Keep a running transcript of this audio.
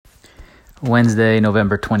Wednesday,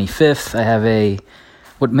 November 25th. I have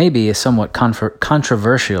what may be a somewhat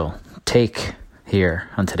controversial take here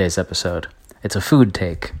on today's episode. It's a food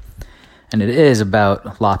take, and it is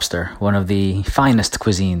about lobster, one of the finest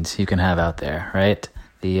cuisines you can have out there, right?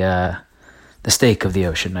 The steak of the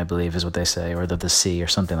ocean, I believe, is what they say, or the sea, or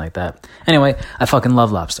something like that. Anyway, I fucking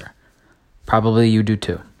love lobster. Probably you do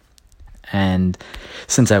too. And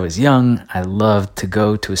since I was young, I loved to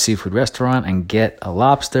go to a seafood restaurant and get a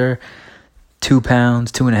lobster, 2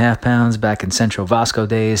 pounds, 2.5 pounds back in Central Vasco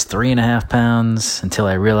days, 3.5 pounds, until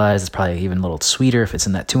I realized it's probably even a little sweeter if it's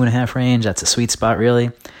in that 2.5 range. That's a sweet spot,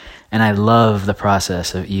 really. And I love the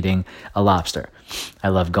process of eating a lobster. I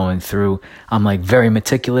love going through. I'm like very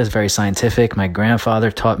meticulous, very scientific. My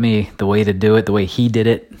grandfather taught me the way to do it, the way he did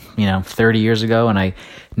it, 30 years ago. And I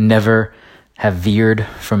never have veered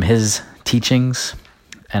from his teachings.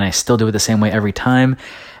 And I still do it the same way every time.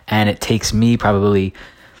 And it takes me probably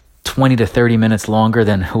 20 to 30 minutes longer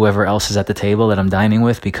than whoever else is at the table that I'm dining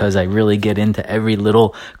with, because I really get into every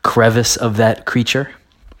little crevice of that creature.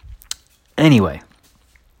 Anyway,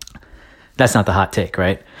 that's not the hot take,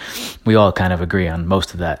 right? We all kind of agree on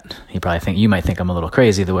most of that. You might think I'm a little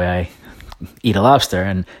crazy the way I eat a lobster,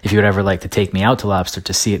 and if you would ever like to take me out to lobster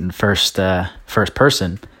to see it in first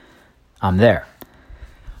person, I'm there.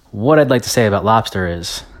 What I'd like to say about lobster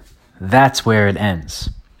is that's where it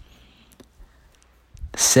ends.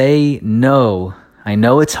 Say no. I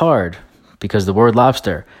know it's hard because the word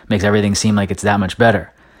lobster makes everything seem like it's that much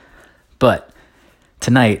better. But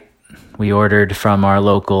tonight we ordered from our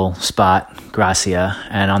local spot, Gracia,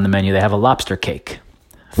 and on the menu they have a lobster cake.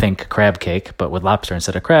 Think crab cake, but with lobster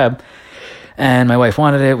instead of crab. And my wife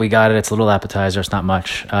wanted it. We got it. It's a little appetizer. It's not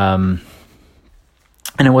much. And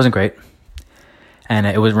it wasn't great. And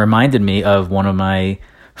it reminded me of one of my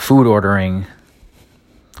food ordering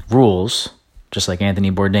rules. Just like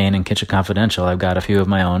Anthony Bourdain in Kitchen Confidential, I've got a few of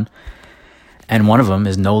my own. And one of them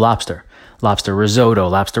is no lobster. Lobster risotto,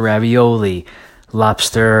 lobster ravioli,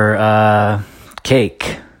 lobster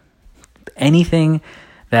cake. Anything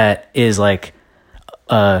that is like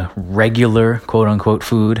a regular quote-unquote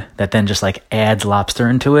food that then just like adds lobster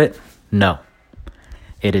into it, no.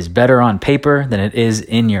 It is better on paper than it is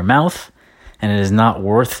in your mouth, and it is not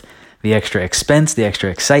worth the extra expense, the extra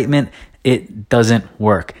excitement. It doesn't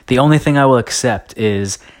work. The only thing I will accept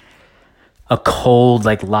is a cold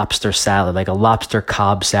like lobster salad, like a lobster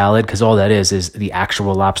Cobb salad, because all that is the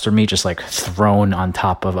actual lobster meat just like thrown on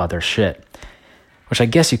top of other shit, which I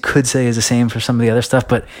guess you could say is the same for some of the other stuff,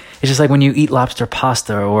 but it's just like when you eat lobster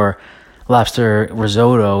pasta or lobster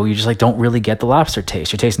risotto, you just like don't really get the lobster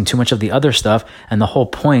taste. You're tasting too much of the other stuff, and the whole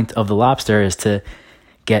point of the lobster is to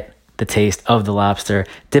get the taste of the lobster,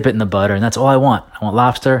 dip it in the butter, and that's all I want. I want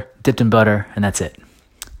lobster dipped in butter, and that's it.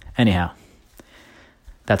 Anyhow,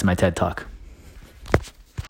 that's my TED Talk.